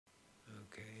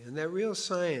And that real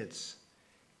science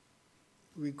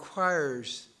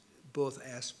requires both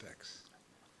aspects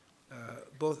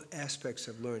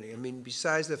of learning. I mean,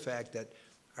 besides the fact that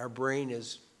our brain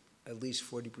is at least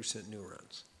 40%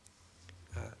 neurons.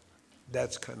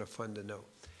 That's kind of fun to know.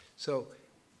 So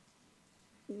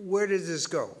where does this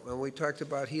go? Well, we talked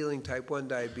about healing type 1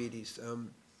 diabetes.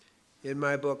 In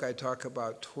my book, I talk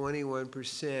about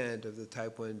 21% of the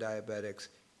type 1 diabetics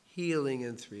healing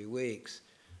in 3 weeks,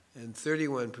 and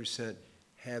 31%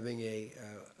 having a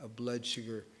blood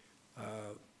sugar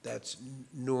that's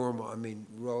normal, I mean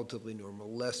relatively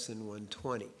normal, less than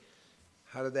 120.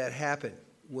 How did that happen?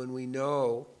 When we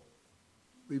know,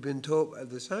 we've been told by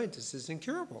the scientists it's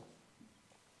incurable.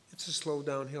 It's a slow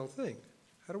downhill thing.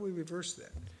 How do we reverse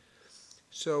that?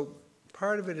 So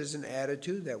part of it is an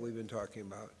attitude that we've been talking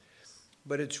about,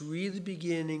 but it's really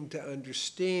beginning to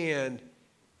understand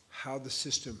how the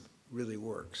system really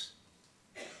works.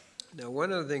 Now,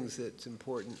 one of the things that's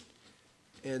important,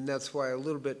 and that's why a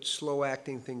little bit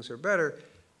slow-acting things are better,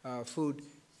 food,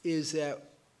 is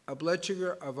that a blood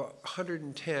sugar of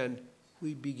 110,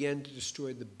 we begin to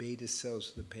destroy the beta cells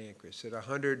of the pancreas. At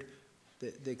 100,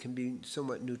 they can be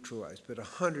somewhat neutralized, but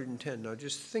 110, now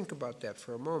just think about that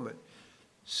for a moment.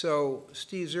 So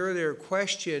Steve's earlier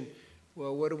question,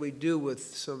 well, what do we do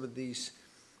with some of these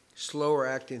slower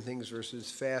acting things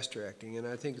versus faster acting? And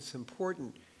I think it's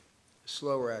important,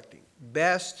 slower acting.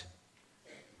 Best,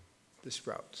 the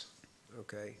sprouts,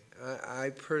 okay? I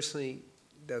personally,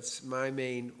 that's my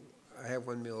main, I have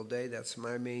 1 meal a day, that's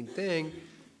my main thing,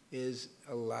 is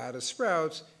a lot of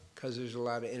sprouts, because there's a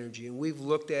lot of energy. And we've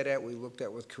looked at it, we've looked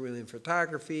at with Karelian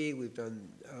photography, we've done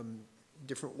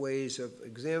different ways of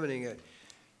examining it,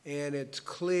 and it's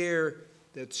clear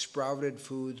that sprouted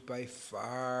foods by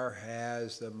far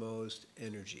has the most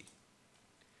energy.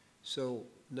 So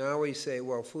now we say,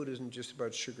 well, food isn't just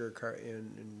about sugar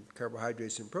and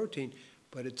carbohydrates and protein,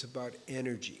 but it's about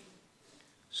energy.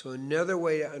 So another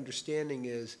way of understanding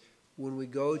is when we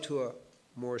go to a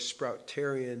more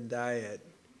sproutarian diet,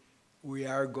 we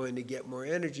are going to get more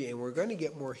energy, and we're going to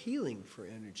get more healing for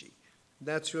energy.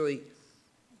 That's really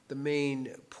the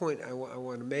main point I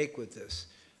want to make with this.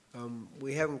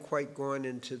 We haven't quite gone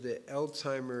into the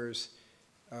Alzheimer's,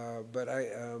 but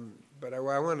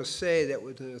I want to say that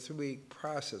within a 3-week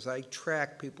process, I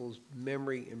track people's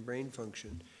memory and brain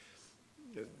function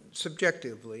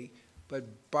subjectively, but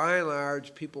by and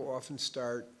large, people often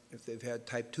start, if they've had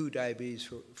type 2 diabetes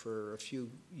for a few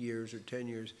years or 10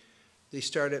 years, they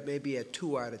start at maybe at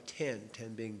 2 out of 10,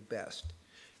 10 being best.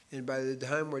 And by the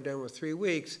time we're done with 3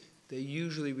 weeks, they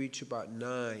usually reach about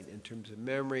 9 in terms of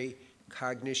memory,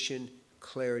 cognition,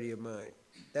 clarity of mind.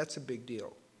 That's a big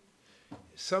deal.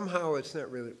 Somehow it's not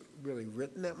really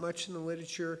written that much in the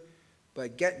literature,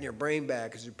 but getting your brain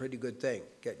back is a pretty good thing.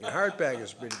 Getting your heart back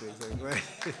is a pretty good thing, right?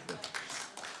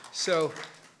 So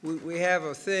we have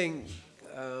a thing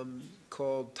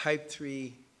called type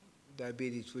 3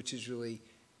 diabetes, which is really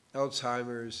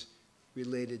Alzheimer's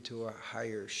related to a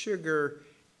higher sugar,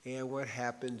 and what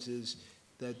happens is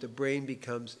that the brain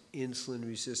becomes insulin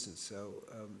resistant. So,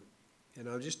 and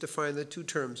I'll just define the 2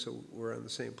 terms so we're on the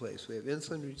same place. We have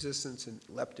insulin resistance and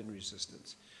leptin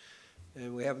resistance.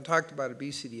 And we haven't talked about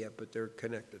obesity yet, but they're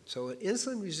connected. So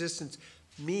insulin resistance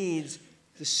means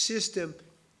the system,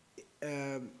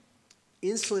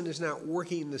 insulin is not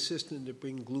working in the system to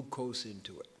bring glucose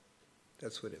into it.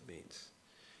 That's what it means.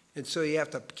 And so you have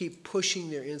to keep pushing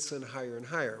their insulin higher and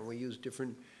higher. And we use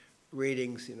different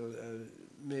ratings. You know,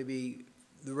 maybe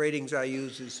the ratings I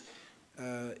use is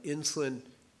insulin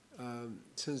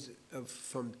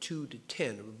from 2 to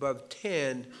 10. Above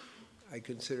 10, I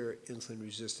consider insulin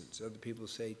resistance. Other people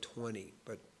say 20,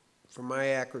 but for my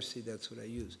accuracy, that's what I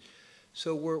use.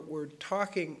 So we're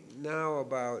talking now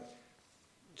about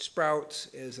sprouts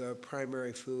as a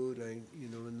primary food, you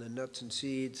know, and the nuts and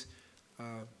seeds.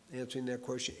 Answering that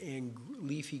question, and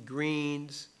leafy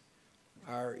greens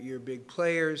are your big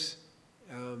players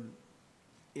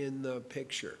in the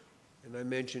picture. And I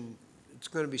mentioned it's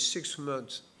going to be 6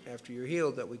 months after you're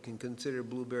healed that we can consider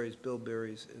blueberries,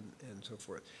 bilberries, and so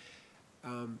forth.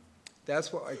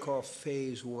 That's what I call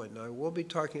phase 1. Now, we'll be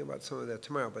talking about some of that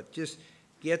tomorrow, but just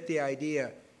get the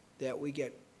idea that we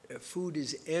get food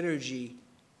is energy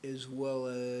as well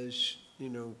as, you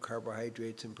know,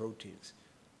 carbohydrates and proteins.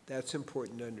 That's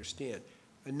important to understand.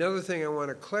 Another thing I want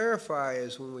to clarify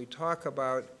is when we talk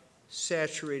about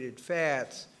saturated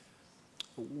fats,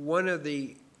 one of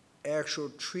the actual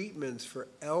treatments for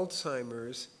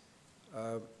Alzheimer's,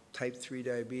 type 3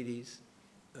 diabetes,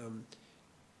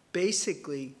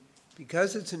 basically,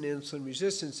 because it's an insulin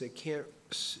resistance, they can't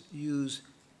use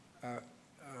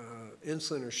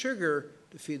insulin or sugar,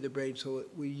 to feed the brain, so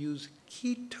we use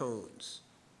ketones.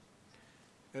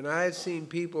 And I had seen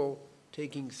people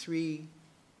taking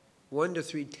 1 to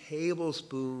 3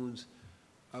 tablespoons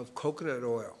of coconut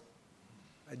oil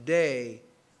a day,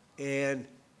 and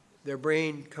their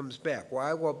brain comes back.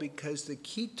 Why? Well, because the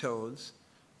ketones,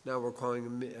 now we're calling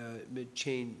them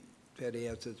mid-chain fatty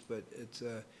acids, but it's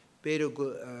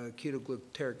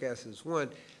beta-ketoglutarate acid is one,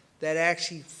 that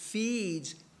actually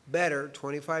feeds better,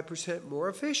 25% more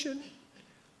efficient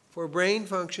for brain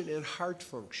function and heart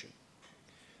function.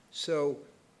 So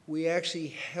we actually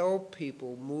help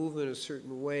people move in a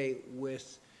certain way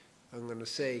with, I'm going to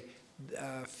say,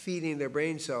 feeding their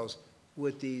brain cells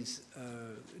with these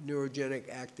neurogenic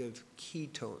active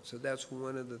ketones. So that's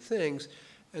one of the things.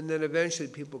 And then eventually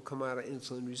people come out of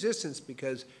insulin resistance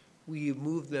because we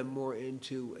move them more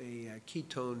into a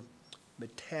ketone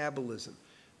metabolism.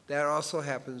 That also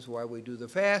happens while we do the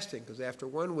fasting, because after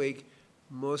 1 week,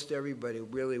 most everybody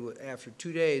really, after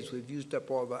 2 days, we've used up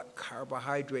all the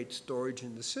carbohydrate storage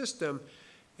in the system,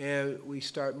 and we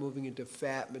start moving into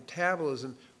fat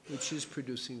metabolism, which is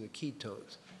producing the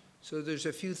ketones. So there's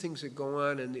a few things that go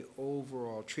on in the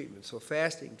overall treatment. So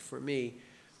fasting, for me,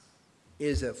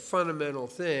 is a fundamental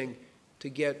thing to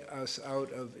get us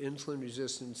out of insulin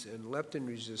resistance and leptin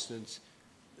resistance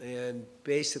and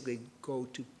basically go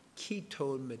to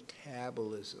ketone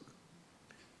metabolism.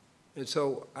 And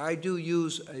so I do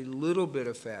use a little bit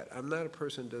of fat. I'm not a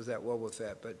person who does that well with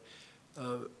fat, but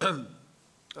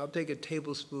I'll take a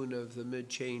tablespoon of the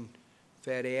mid-chain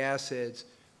fatty acids.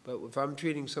 But if I'm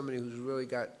treating somebody who's really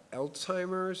got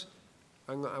Alzheimer's,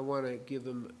 I want to give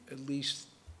them at least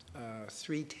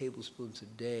 3 tablespoons a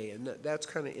day. And that's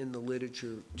kind of in the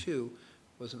literature, too.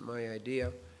 Wasn't my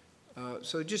idea.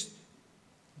 So just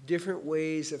different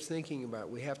ways of thinking about it.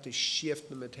 We have to shift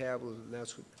the metabolism.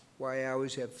 That's why I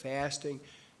always have fasting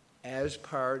as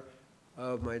part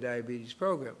of my diabetes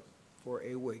program for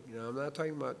a week. Now, I'm not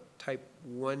talking about type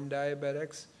 1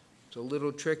 diabetics. It's a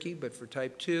little tricky, but for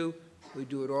type 2, we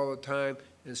do it all the time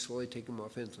and slowly take them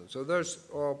off insulin. So that's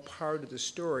all part of the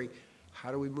story.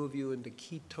 How do we move you into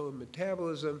ketone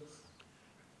metabolism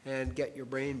and get your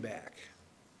brain back?